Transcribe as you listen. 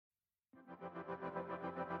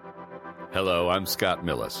Hello, I'm Scott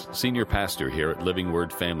Millis, Senior Pastor here at Living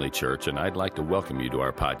Word Family Church, and I'd like to welcome you to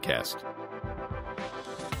our podcast.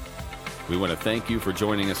 We want to thank you for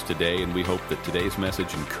joining us today, and we hope that today's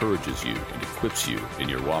message encourages you and equips you in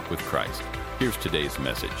your walk with Christ. Here's today's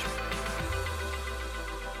message.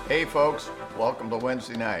 Hey folks, welcome to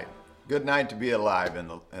Wednesday night. Good night to be alive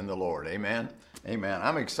in the Lord. Amen. Amen.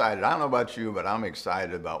 I'm excited. I don't know about you, but I'm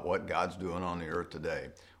excited about what God's doing on the earth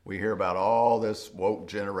today. We hear about all this woke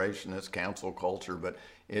generation, this cancel culture, but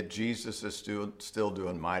Jesus is still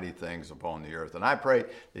doing mighty things upon the earth. And I pray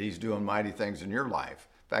that he's doing mighty things in your life.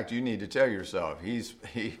 In fact, you need to tell yourself, he's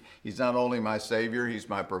not only my Savior, he's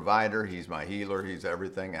my provider, he's my healer, he's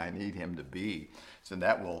everything I need him to be. So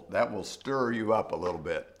that will stir you up a little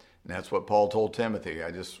bit. And that's what Paul told Timothy.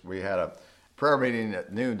 We had a prayer meeting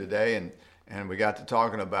at noon today, and we got to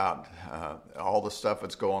talking about all the stuff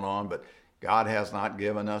that's going on, but God has not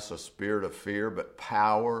given us a spirit of fear, but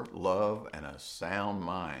power, love, and a sound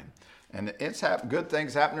mind. And it's good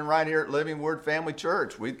things happening right here at Living Word Family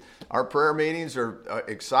Church. Our prayer meetings are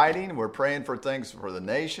exciting. We're praying for things for the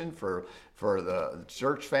nation, for the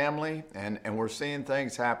church family, and we're seeing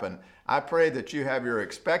things happen. I pray that you have your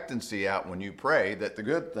expectancy out when you pray, that the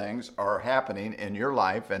good things are happening in your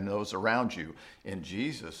life and those around you. In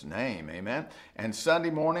Jesus' name, amen. And Sunday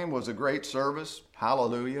morning was a great service.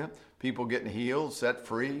 Hallelujah. People getting healed, set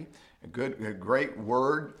free. A great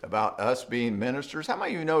word about us being ministers. How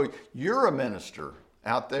many of you know you're a minister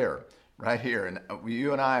out there, right here? And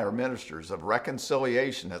you and I are ministers of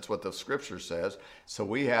reconciliation. That's what the scripture says. So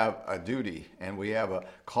we have a duty and we have a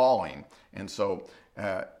calling. And so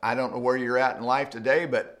I don't know where you're at in life today,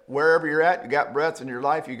 but wherever you're at, you got breath in your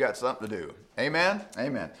life, you got something to do. Amen?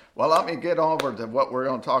 Amen. Well, let me get over to what we're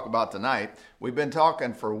going to talk about tonight. We've been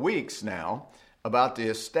talking for weeks now about the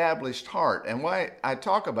established heart. And why I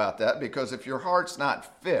talk about that, because if your heart's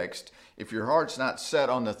not fixed, if your heart's not set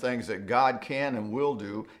on the things that God can and will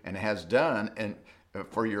do and has done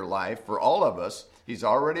for your life, for all of us, he's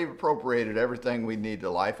already appropriated everything we need to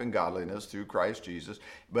life and godliness through Christ Jesus.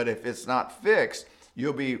 But if it's not fixed,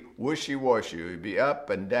 you'll be wishy-washy. You'll be up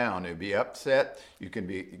and down. You'll be upset. You can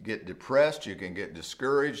get depressed. You can get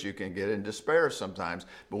discouraged. You can get in despair sometimes.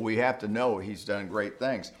 But we have to know he's done great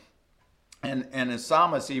things. And the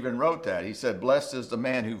psalmist even wrote that. He said, blessed is the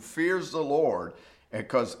man who fears the Lord,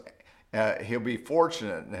 because he'll be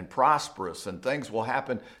fortunate and prosperous, and things will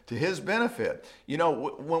happen to his benefit. You know,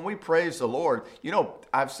 when we praise the Lord,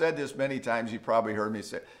 I've said this many times, you probably heard me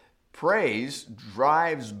say, praise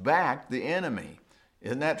drives back the enemy.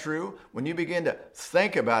 Isn't that true? When you begin to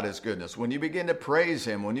think about his goodness, when you begin to praise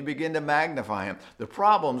him, when you begin to magnify him, the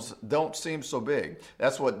problems don't seem so big.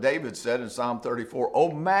 That's what David said in Psalm 34. Oh,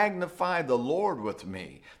 magnify the Lord with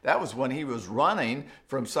me. That was when he was running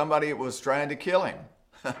from somebody that was trying to kill him.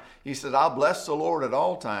 He said, I'll bless the Lord at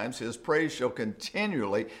all times. His praise shall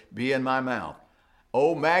continually be in my mouth.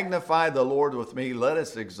 Oh, magnify the Lord with me. Let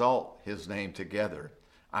us exalt his name together.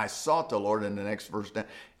 I sought the Lord in the next verse,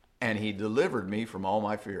 and he delivered me from all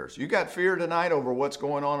my fears. You got fear tonight over what's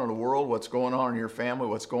going on in the world, what's going on in your family,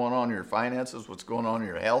 what's going on in your finances, what's going on in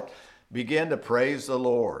your health. Begin to praise the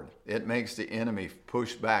Lord. It makes the enemy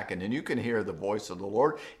push back, and then you can hear the voice of the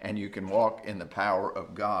Lord, and you can walk in the power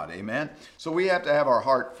of God. Amen? So we have to have our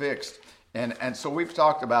heart fixed. And so we've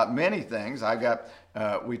talked about many things.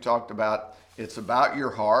 We talked about it's about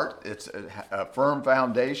your heart. It's a firm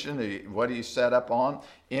foundation. What do you set up on?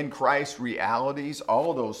 In Christ realities,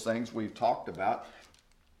 all of those things we've talked about.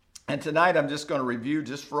 And tonight I'm just going to review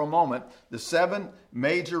just for a moment the 7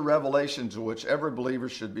 major revelations in which every believer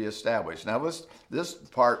should be established. Now this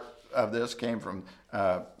part of this came from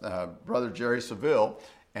Brother Jerry Seville,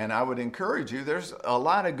 and I would encourage you, there's a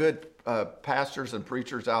lot of good pastors and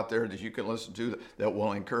preachers out there that you can listen to that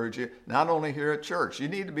will encourage you, not only here at church. You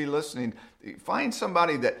need to be listening. Find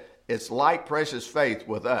somebody that it's like Precious Faith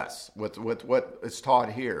with us, with what is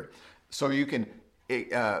taught here, so you can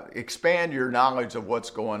expand your knowledge of what's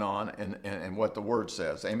going on and what the Word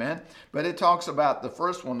says. Amen? But it talks about, the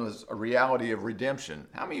first one was a reality of redemption.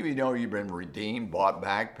 How many of you know you've been redeemed, bought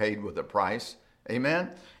back, paid with a price? Amen?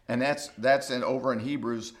 And that's over in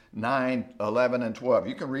Hebrews 9, 11, and 12.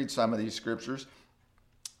 You can read some of these scriptures.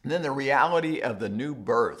 And then the reality of the new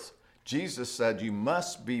birth. Jesus said you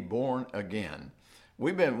must be born again.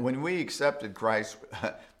 When we accepted Christ,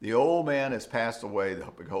 the old man has passed away.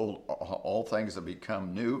 Behold, all things have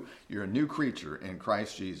become new. You're a new creature in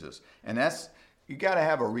Christ Jesus. And you got to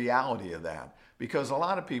have a reality of that. Because a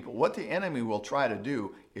lot of people, what the enemy will try to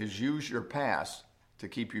do is use your past to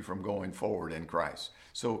keep you from going forward in Christ.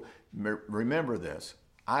 So remember this.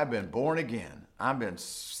 I've been born again. I've been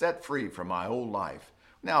set free from my old life.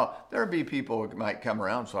 Now, there'll be people who might come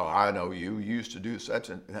around, so I know you used to do such,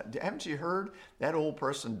 and haven't you heard? That old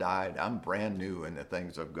person died. I'm brand new in the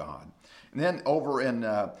things of God. And then over in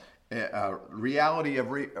reality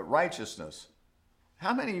of righteousness.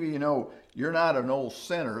 How many of you know you're not an old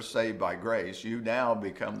sinner saved by grace? You now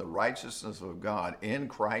become the righteousness of God in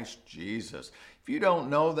Christ Jesus. If you don't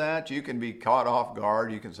know that, you can be caught off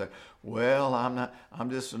guard. You can say, well, I'm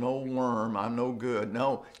just an old worm. I'm no good.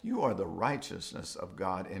 No, you are the righteousness of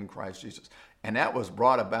God in Christ Jesus. And that was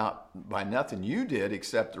brought about by nothing you did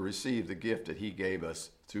except to receive the gift that he gave us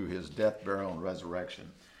through his death, burial, and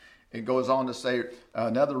resurrection. It goes on to say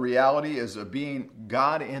another reality is of being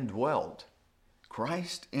God indwelt.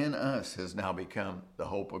 Christ in us has now become the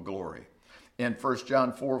hope of glory. In 1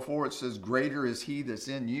 John 4:4, it says, greater is he that's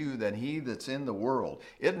in you than he that's in the world.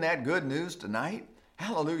 Isn't that good news tonight?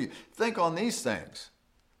 Hallelujah. Think on these things.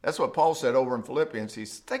 That's what Paul said over in Philippians. He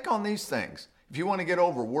said, think on these things. If you want to get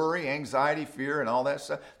over worry, anxiety, fear, and all that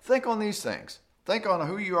stuff, think on these things. Think on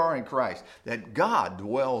who you are in Christ, that God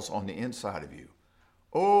dwells on the inside of you.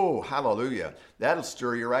 Oh, hallelujah. That'll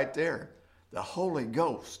stir you right there. The Holy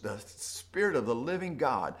Ghost, the Spirit of the living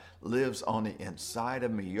God, lives on the inside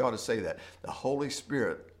of me. You ought to say that. The Holy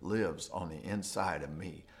Spirit lives on the inside of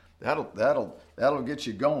me. That'll get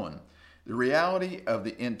you going. The reality of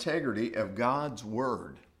the integrity of God's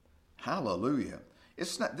Word. Hallelujah.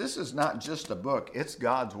 This is not just a book. It's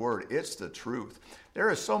God's Word. It's the truth. There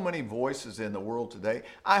are so many voices in the world today.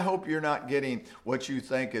 I hope you're not getting what you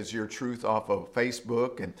think is your truth off of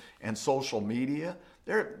Facebook and social media.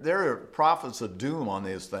 There are prophets of doom on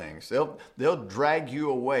these things. They'll drag you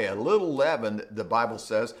away. A little leaven, the Bible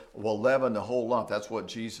says, will leaven the whole lump. That's what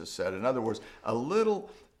Jesus said. In other words, a little,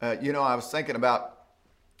 I was thinking about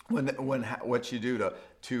when what you do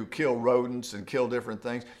to kill rodents and kill different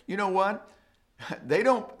things. You know what?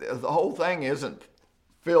 The whole thing isn't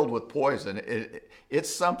filled with poison.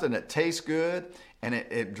 It's something that tastes good and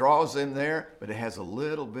it draws in there, but it has a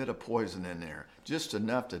little bit of poison in there, just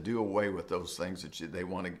enough to do away with those things that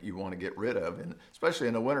you want to get rid of, and especially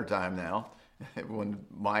in the wintertime now, when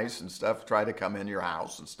mice and stuff try to come in your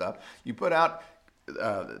house and stuff. You put out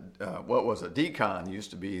what was it? Decon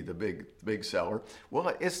used to be the big seller.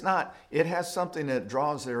 Well, it's not. It has something that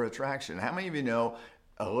draws their attraction. How many of you know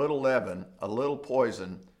a little leaven, a little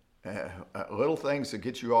poison, little things that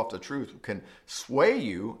get you off the truth can sway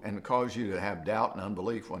you and cause you to have doubt and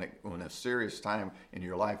unbelief when a serious time in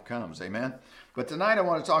your life comes. Amen? But tonight I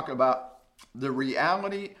want to talk about the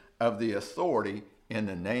reality of the authority in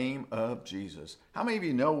the name of Jesus. How many of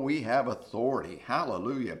you know we have authority?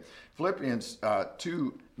 Hallelujah. Philippians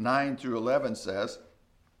 2:9-11 says,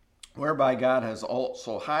 whereby God has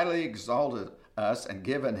also highly exalted us and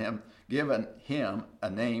given him a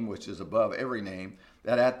name which is above every name,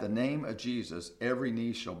 that at the name of Jesus every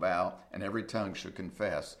knee shall bow and every tongue shall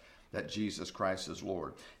confess that Jesus Christ is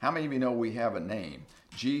Lord. How many of you know we have a name?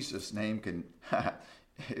 Jesus' name can,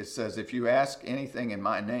 it says, if you ask anything in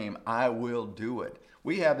my name, I will do it.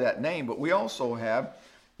 We have that name, but we also have,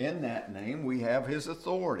 in that name, we have his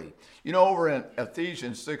authority. You know, over in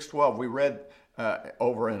Ephesians 6:12, we read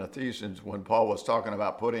over in Ephesians when Paul was talking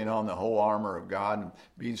about putting on the whole armor of God and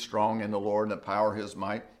being strong in the Lord and the power of his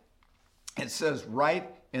might. It says right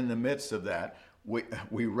in the midst of that,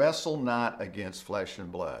 we wrestle not against flesh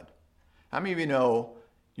and blood. How many of you know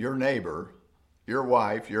your neighbor, your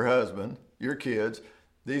wife, your husband, your kids,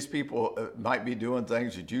 these people might be doing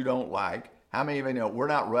things that you don't like? How many of you know we're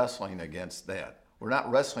not wrestling against that? We're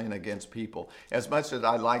not wrestling against people. As much as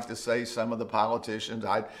I'd like to say some of the politicians,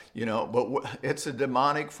 but it's a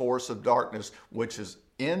demonic force of darkness which is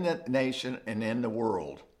in the nation and in the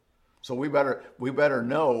world. So we better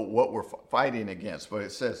know what we're fighting against. But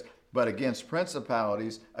it says, but against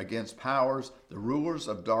principalities, against powers, the rulers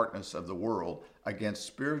of darkness of the world, against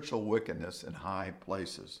spiritual wickedness in high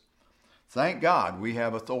places. Thank God we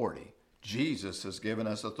have authority. Jesus has given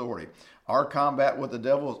us authority. Our combat with the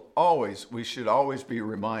devil we should always be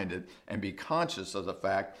reminded and be conscious of the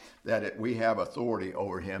fact that we have authority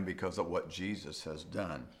over him because of what Jesus has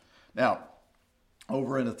done. Now,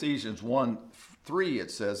 over in Ephesians 1:3,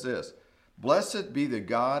 it says this, blessed be the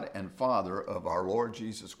God and Father of our Lord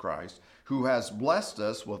Jesus Christ, who has blessed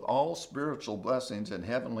us with all spiritual blessings in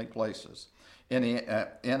heavenly places. In the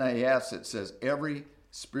NAS, it says every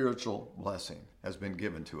spiritual blessing has been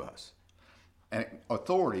given to us. And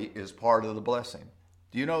authority is part of the blessing.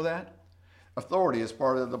 Do you know that? Authority is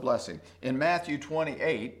part of the blessing. In Matthew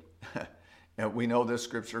 28, and we know this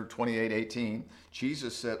scripture, 28:18,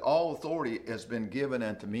 Jesus said, all authority has been given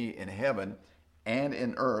unto me in heaven and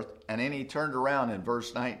in earth. And then he turned around in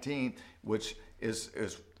verse 19, which is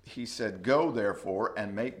he said, go therefore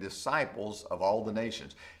and make disciples of all the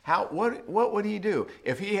nations. What would he do?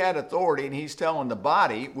 If he had authority and he's telling the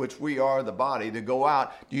body, which we are the body, to go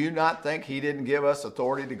out, do you not think he didn't give us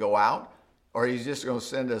authority to go out? Or he's just going to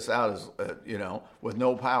send us out as, with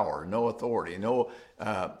no power, no authority.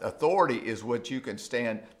 Authority is what you can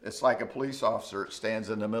stand. It's like a police officer stands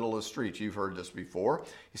in the middle of the street. You've heard this before.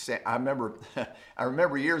 I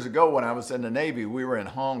remember years ago when I was in the Navy, we were in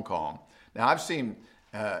Hong Kong. Now I've seen,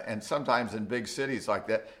 and sometimes in big cities like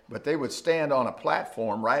that, but they would stand on a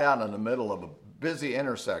platform right out in the middle of busy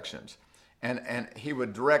intersections. And he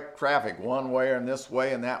would direct traffic one way and this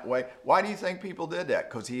way and that way. Why do you think people did that?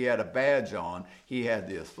 Because he had a badge on. He had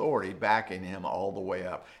the authority backing him all the way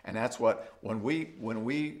up. And that's what, when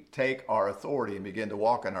we take our authority and begin to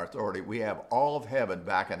walk in our authority, we have all of heaven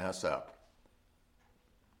backing us up.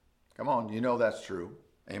 Come on, you know that's true.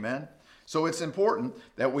 Amen? So it's important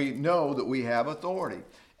that we know that we have authority.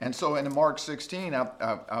 And so in Mark 16,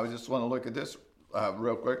 I just want to look at this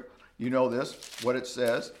real quick. You know this, what it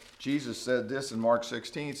says. Jesus said this in Mark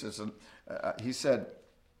 16. He said,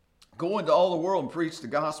 go into all the world and preach the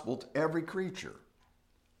gospel to every creature.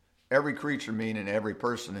 Every creature meaning every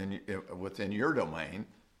person within your domain,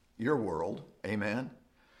 your world. Amen.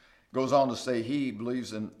 Goes on to say, he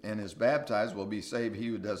believes and is baptized will be saved. He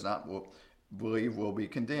who does not believe will be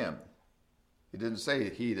condemned. He didn't say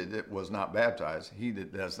he that was not baptized. He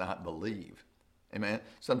that does not believe. Amen.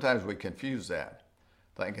 Sometimes we confuse that,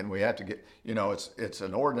 thinking we have to get, it's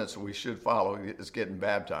an ordinance we should follow. It's getting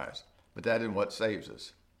baptized. But that isn't what saves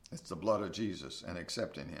us. It's the blood of Jesus and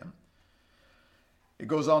accepting him. It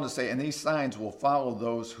goes on to say, and these signs will follow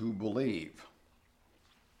those who believe.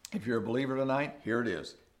 If you're a believer tonight, here it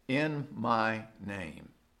is. In my name.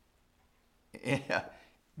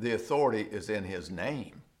 The authority is in his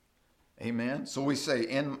name. Amen. So we say,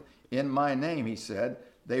 in my name, he said,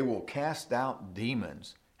 they will cast out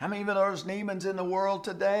demons. How many of there's demons in the world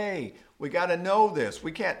today? We got to know this.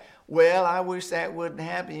 We can't, I wish that wouldn't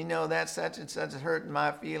happen. That's such and such is hurting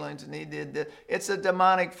my feelings. And he did this. It's a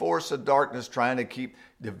demonic force of darkness trying to keep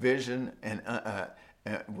division and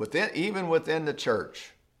even within the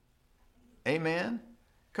church. Amen.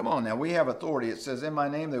 Come on now. We have authority. It says, in my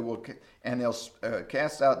name, they'll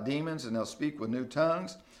cast out demons and they'll speak with new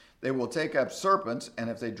tongues. They will take up serpents, and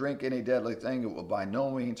if they drink any deadly thing, it will by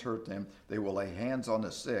no means hurt them. They will lay hands on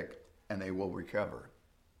the sick, and they will recover.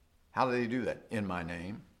 How do they do that? In my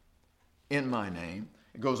name. In my name.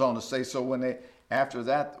 It goes on to say, so after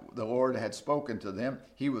that, the Lord had spoken to them,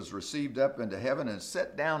 he was received up into heaven and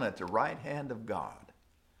set down at the right hand of God.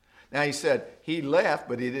 Now he said he left,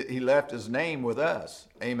 but he left his name with us.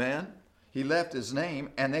 Amen? He left his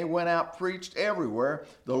name, and they went out, preached everywhere,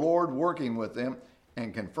 the Lord working with them,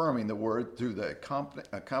 and confirming the word through the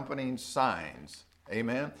accompanying signs.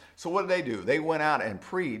 Amen. So what did they do? They went out and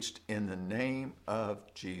preached in the name of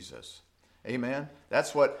Jesus. Amen.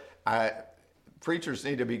 That's what preachers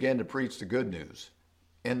need to begin to preach, the good news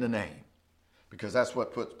in the name, because that's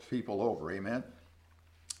what puts people over. Amen.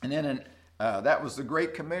 And then that was the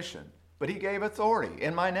Great Commission. But he gave authority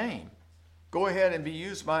in my name. Go ahead and be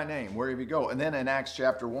used my name wherever you go. And then in Acts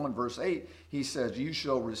chapter 1, verse 8, he says, you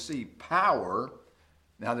shall receive power.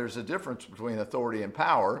 Now, there's a difference between authority and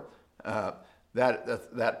power.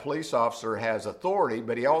 That police officer has authority,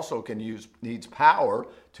 but he also needs power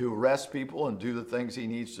to arrest people and do the things he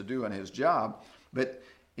needs to do in his job. But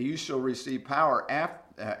you shall receive power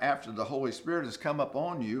after the Holy Spirit has come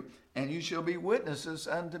upon you, and you shall be witnesses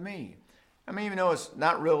unto me. I mean, it's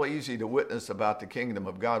not real easy to witness about the kingdom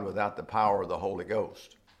of God without the power of the Holy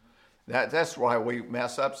Ghost. That's why we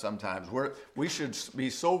mess up sometimes. We should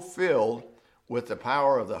be so filled with the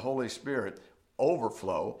power of the Holy Spirit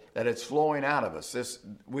overflow that it's flowing out of us.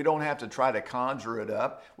 We don't have to try to conjure it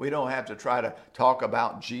up. We don't have to try to talk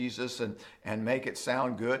about Jesus and make it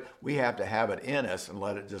sound good. We have to have it in us and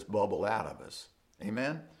let it just bubble out of us.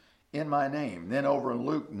 Amen? In my name. Then over in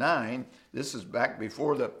Luke 9, this is back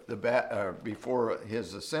before before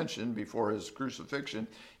his ascension, before his crucifixion.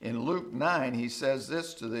 In Luke 9, he says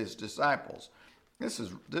this to his disciples. This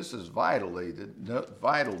is vital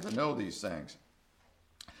to know these things.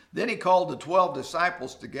 Then he called the 12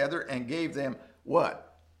 disciples together and gave them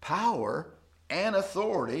what? Power and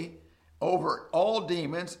authority over all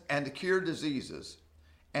demons and to cure diseases.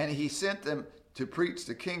 And he sent them to preach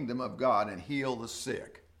the kingdom of God and heal the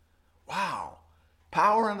sick. Wow.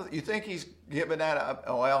 Power, and you think he's giving that up?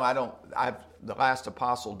 The last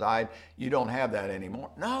apostle died. You don't have that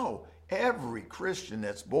anymore. No. Every Christian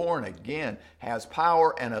that's born again has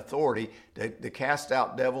power and authority to cast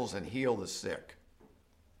out devils and heal the sick.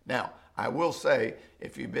 Now, I will say,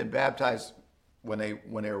 if you've been baptized when they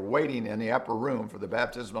were waiting in the upper room for the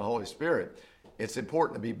baptism of the Holy Spirit, it's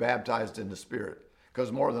important to be baptized in the Spirit,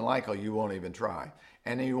 because more than likely you won't even try,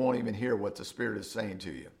 and you won't even hear what the Spirit is saying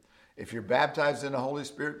to you. If you're baptized in the Holy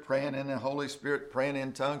Spirit, praying in the Holy Spirit, praying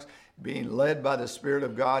in tongues, being led by the Spirit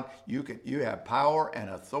of God, you have power and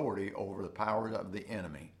authority over the powers of the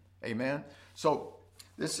enemy. Amen? So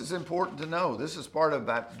this is important to know. This is part of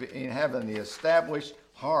having the established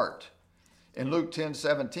heart. In Luke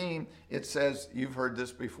 10:17, it says, you've heard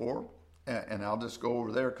this before, and I'll just go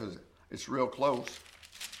over there because it's real close.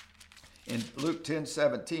 In Luke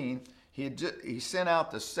 10:17, he sent out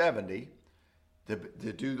the 70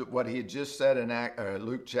 to do what he had just said in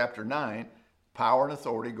Luke chapter 9, power and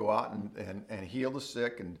authority, go out and heal the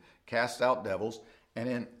sick and cast out devils.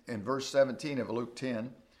 And in verse 17 of Luke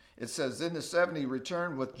 10, it says, then the 70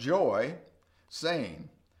 returned with joy, saying,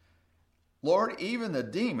 Lord, even the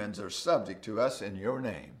demons are subject to us in your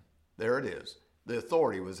name. There it is. The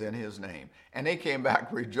authority was in his name. And they came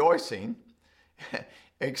back rejoicing,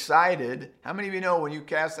 excited. How many of you know when you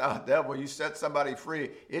cast out a devil, you set somebody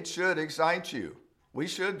free, it should excite you.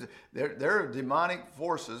 There are demonic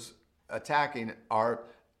forces attacking our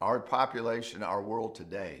population, our world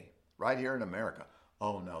today, right here in America.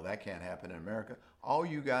 Oh no, that can't happen in America. All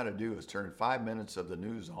you got to do is turn 5 minutes of the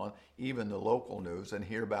news on, even the local news, and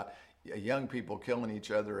hear about young people killing each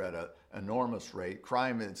other at an enormous rate,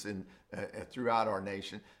 crime is throughout our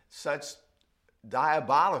nation. Such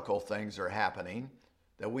diabolical things are happening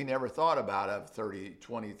that we never thought about of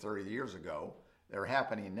 20, 30 years ago. They're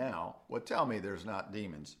happening now. Well, tell me there's not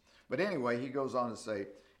demons. But anyway, he goes on to say,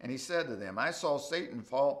 and he said to them, I saw Satan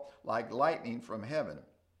fall like lightning from heaven.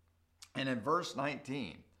 And in verse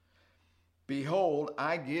 19, behold,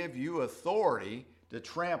 I give you authority to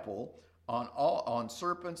trample on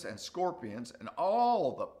serpents and scorpions and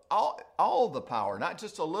all the power, not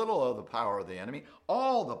just a little of the power of the enemy,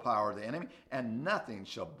 all the power of the enemy, and nothing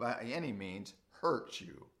shall by any means hurt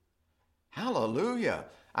you. Hallelujah.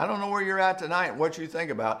 I don't know where you're at tonight, what you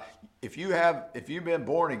think about. If you've been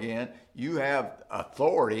born again, you have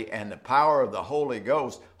authority and the power of the Holy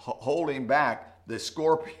Ghost holding back the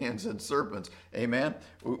scorpions and serpents. Amen.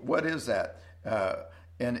 What is that?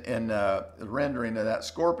 In rendering of that,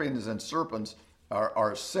 scorpions and serpents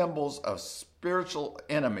are symbols of spiritual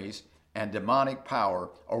enemies and demonic power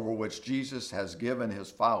over which Jesus has given his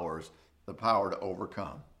followers the power to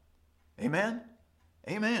overcome. Amen?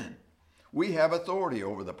 Amen. We have authority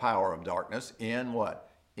over the power of darkness in what?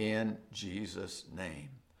 In Jesus' name.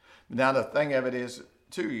 Now the thing of it is,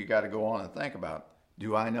 too, you got to go on and think about,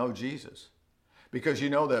 do I know Jesus? Because you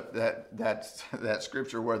know that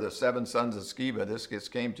scripture where the 7 sons of Sceva, this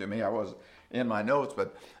came to me, I was in my notes,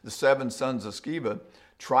 but the 7 sons of Sceva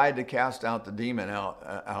tried to cast out the demon out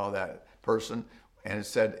of that person, and it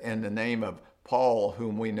said, in the name of Paul,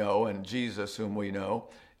 whom we know, and Jesus, whom we know,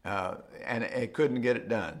 and it couldn't get it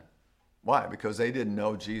done. Why? Because they didn't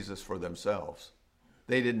know Jesus for themselves.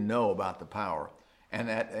 They didn't know about the power,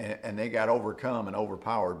 and they got overcome and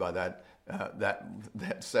overpowered by that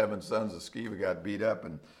 7 sons of Sceva got beat up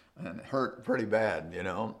and hurt pretty bad, you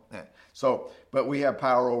know. So, but we have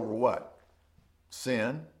power over what?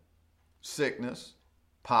 Sin, sickness,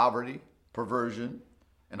 poverty, perversion,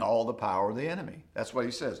 and all the power of the enemy. That's what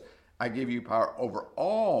he says. I give you power over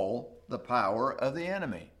all the power of the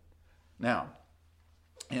enemy. Now,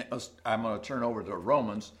 I'm going to turn over to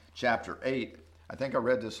Romans chapter 8. I think I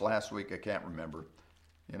read this last week. I can't remember.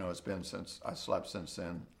 You know, it's been since I slept since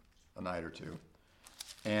then, a night or two.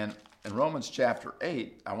 And in Romans chapter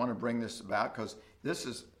 8, I want to bring this about because this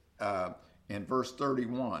is in verse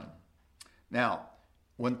 31. Now,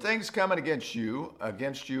 when things coming against you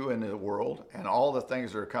in the world, and all the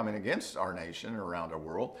things that are coming against our nation around our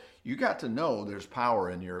world, you got to know there's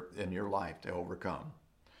power in your life to overcome.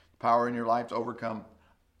 Power in your life to overcome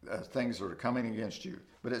things that are coming against you.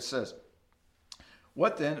 But it says,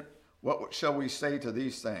 what then? What shall we say to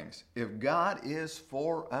these things? If God is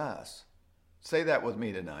for us, say that with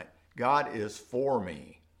me tonight. God is for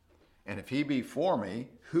me. And if he be for me,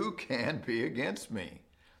 who can be against me?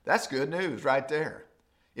 That's good news right there.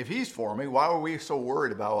 If he's for me, why are we so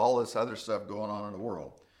worried about all this other stuff going on in the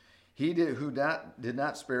world? He who did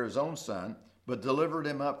not spare his own son, but delivered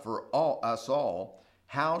him up for us all,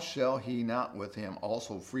 how shall he not with him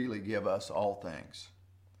also freely give us all things?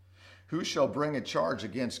 Who shall bring a charge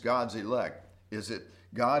against God's elect? Is it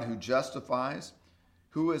God who justifies?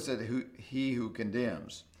 Who is it he who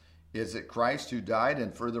condemns? Is it Christ who died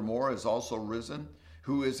and furthermore is also risen?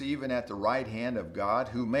 Who is even at the right hand of God,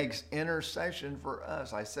 who makes intercession for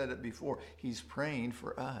us? I said it before. He's praying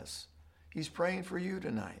for us. He's praying for you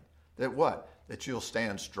tonight. That what? That you'll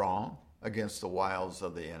stand strong, against the wiles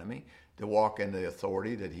of the enemy, to walk in the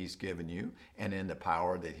authority that he's given you and in the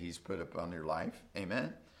power that he's put upon your life.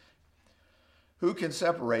 Amen. Who can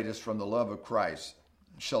separate us from the love of Christ?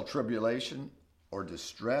 Shall tribulation or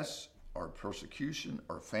distress or persecution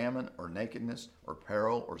or famine or nakedness or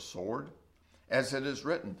peril or sword? As it is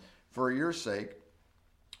written, for your sake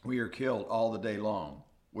we are killed all the day long.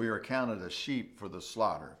 We are counted as sheep for the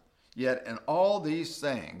slaughter. Yet in all these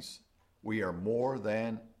things we are more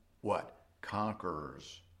than what?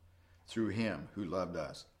 Conquerors through him who loved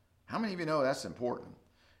us. How many of you know that's important?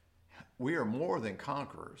 We are more than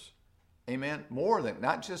conquerors. Amen. More than,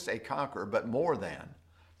 not just a conqueror, but more than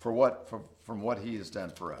from what he has done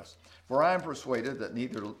for us. For I am persuaded that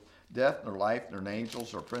neither death nor life nor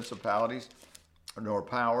angels or principalities nor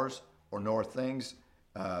powers or nor things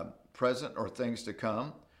present or things to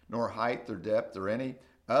come, nor height or depth or any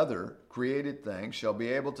other created thing shall be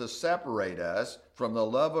able to separate us from the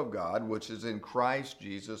love of God which is in Christ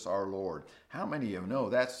Jesus our Lord. How many of you know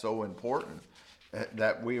that's so important,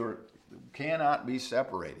 that we cannot be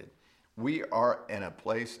separated? We are in a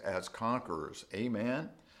place as conquerors. Amen.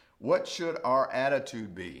 What should our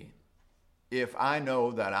attitude be if I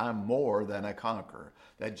know that I'm more than a conqueror,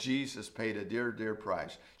 that Jesus paid a dear, dear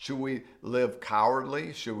price? Should we live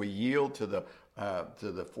cowardly? Should we yield to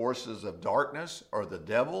the forces of darkness or the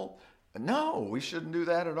devil? No, we shouldn't do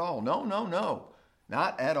that at all. No,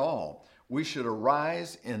 not at all. We should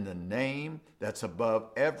arise in the name that's above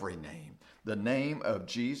every name, the name of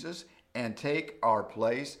Jesus, and take our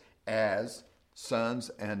place as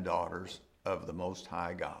sons and daughters of the Most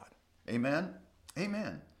High God. Amen?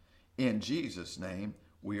 Amen. In Jesus' name,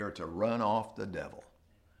 we are to run off the devil.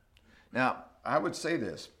 Now, I would say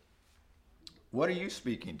this. What are you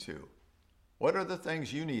speaking to? What are the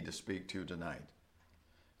things you need to speak to tonight?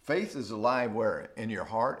 Faith is alive where? In your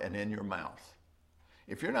heart and in your mouth.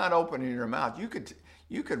 If you're not opening your mouth, you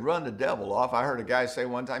could run the devil off. I heard a guy say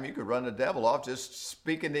one time, you could run the devil off just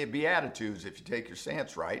speaking the Beatitudes if you take your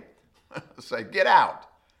stance right. Say, get out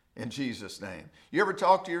in Jesus' name. You ever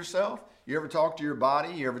talk to yourself? You ever talk to your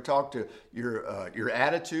body? You ever talk to your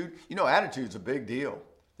attitude? You know, attitude's a big deal.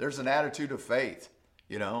 There's an attitude of faith,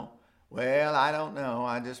 you know. Well, I don't know.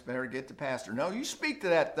 I just better get the pastor. No, you speak to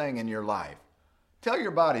that thing in your life. Tell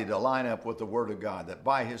your body to line up with the Word of God, that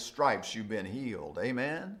by His stripes you've been healed.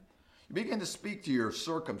 Amen? You begin to speak to your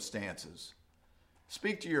circumstances.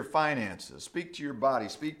 Speak to your finances. Speak to your body.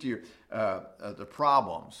 Speak to your the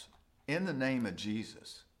problems. In the name of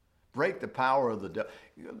Jesus. Break the power of the devil.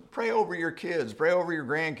 Pray over your kids. Pray over your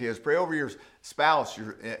grandkids. Pray over your spouse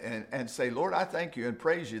and say, Lord, I thank you and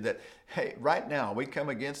praise you that, hey, right now we come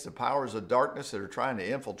against the powers of darkness that are trying to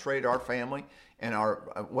infiltrate our family and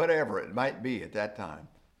our whatever it might be at that time.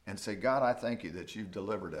 And say, God, I thank you that you've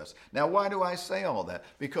delivered us. Now, why do I say all that?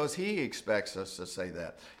 Because He expects us to say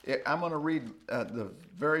that. I'm going to read the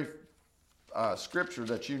very scripture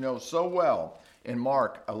that you know so well in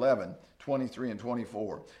Mark 11, 23 and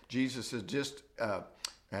 24. Jesus had just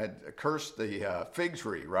had cursed the fig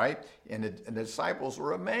tree, right? And the disciples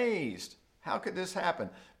were amazed. How could this happen?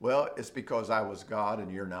 Well, it's because I was God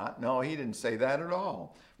and you're not. No, He didn't say that at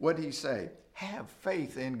all. What did He say? Have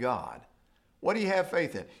faith in God. What do you have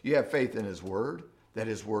faith in? You have faith in His Word, that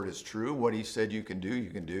His Word is true. What He said you can do,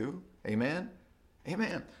 you can do. Amen?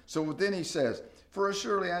 Amen. So then He says, for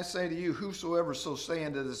assuredly I say to you, whosoever shall say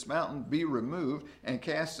unto this mountain, be removed and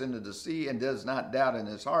cast into the sea, and does not doubt in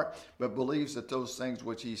his heart, but believes that those things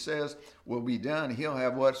which he says will be done, he'll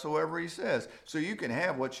have whatsoever he says. So you can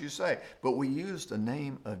have what you say. But we use the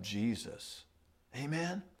name of Jesus.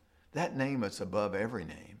 Amen? That name is above every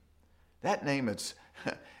name. That name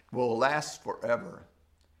will last forever.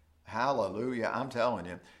 Hallelujah. I'm telling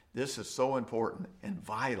you, this is so important and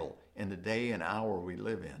vital in the day and hour we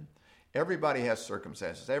live in. Everybody has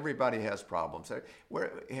circumstances. Everybody has problems.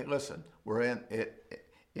 Listen, we're in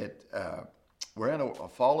a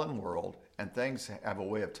fallen world, and things have a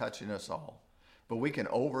way of touching us all. But we can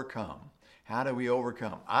overcome. How do we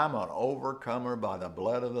overcome? I'm an overcomer by the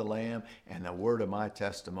blood of the Lamb and the word of my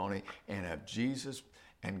testimony. And if Jesus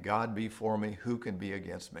and God be for me, who can be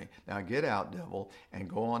against me? Now get out, devil, and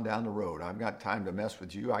go on down the road. I've got time to mess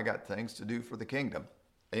with you. I got things to do for the kingdom.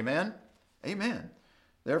 Amen? Amen.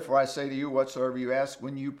 Therefore, I say to you, whatsoever you ask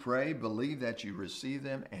when you pray, believe that you receive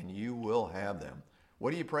them and you will have them.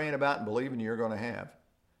 What are you praying about and believing you're going to have?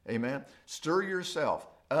 Amen. Stir yourself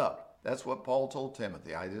up. That's what Paul told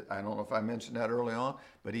Timothy. I don't know if I mentioned that early on,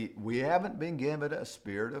 but we haven't been given a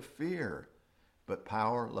spirit of fear, but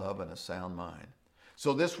power, love, and a sound mind.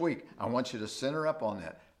 So this week, I want you to center up on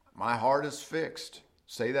that. My heart is fixed.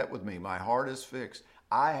 Say that with me. My heart is fixed.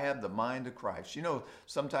 I have the mind of Christ. You know,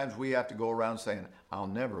 sometimes we have to go around saying, I'll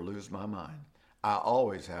never lose my mind. I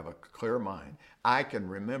always have a clear mind. I can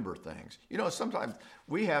remember things. You know, sometimes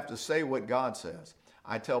we have to say what God says.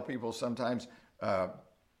 I tell people sometimes,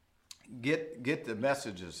 get the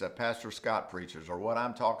messages that Pastor Scott preaches or what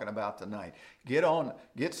I'm talking about tonight.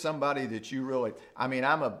 Get somebody that you really, I mean,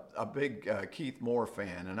 I'm a big Keith Moore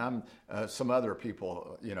fan, and I'm some other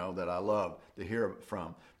people, you know, that I love to hear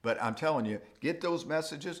from. But I'm telling you, get those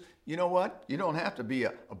messages. You know what? You don't have to be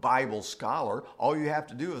a Bible scholar. All you have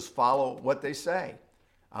to do is follow what they say.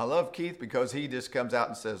 I love Keith because he just comes out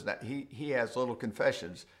and says that he has little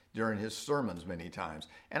confessions during his sermons many times.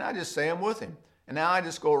 And I just say them with him. And now I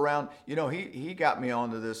just go around, you know, he got me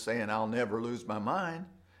onto this saying, I'll never lose my mind.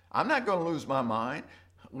 I'm not going to lose my mind.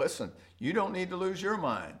 Listen, you don't need to lose your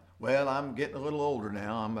mind. Well, I'm getting a little older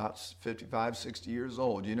now. I'm about 55, 60 years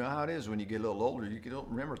old. You know how it is when you get a little older, you don't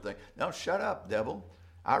remember things. No, shut up, devil.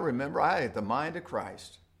 I remember I had the mind of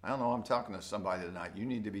Christ. I don't know, I'm talking to somebody tonight. You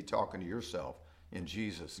need to be talking to yourself in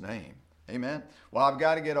Jesus' name. Amen. Well, I've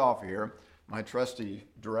got to get off here. My trusty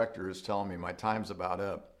director is telling me my time's about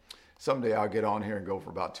up. Someday I'll get on here and go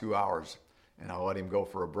for about 2 hours, and I'll let him go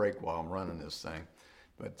for a break while I'm running this thing.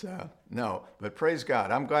 But praise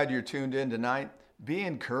God. I'm glad you're tuned in tonight. Be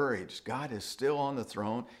encouraged. God is still on the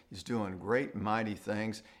throne. He's doing great, mighty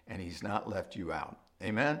things, and he's not left you out.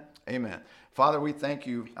 Amen? Amen. Father, we thank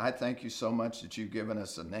you. I thank you so much that you've given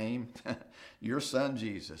us a name, your son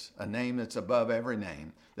Jesus, a name that's above every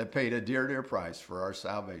name, that paid a dear, dear price for our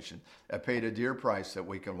salvation, that paid a dear price that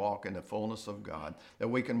we can walk in the fullness of God, that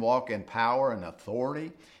we can walk in power and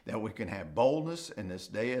authority, that we can have boldness in this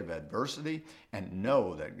day of adversity, and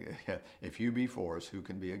know that if you be for us, who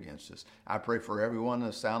can be against us? I pray for everyone in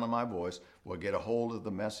the sound of my voice will get a hold of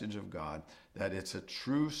the message of God, that it's a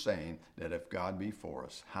true saying that if God be for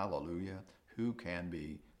us, hallelujah, who can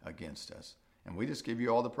be against us? And we just give you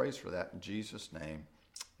all the praise for that in Jesus' name.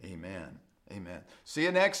 Amen. Amen. See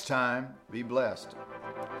you next time. Be blessed.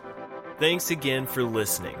 Thanks again for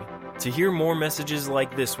listening. To hear more messages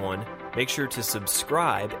like this one, make sure to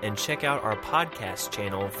subscribe and check out our podcast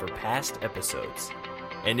channel for past episodes.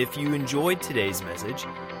 And if you enjoyed today's message,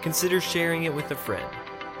 consider sharing it with a friend.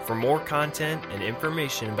 For more content and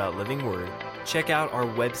information about Living Word, check out our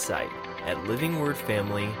website at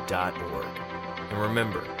livingwordfamily.org. And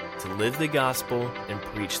remember to live the gospel and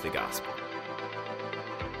preach the gospel.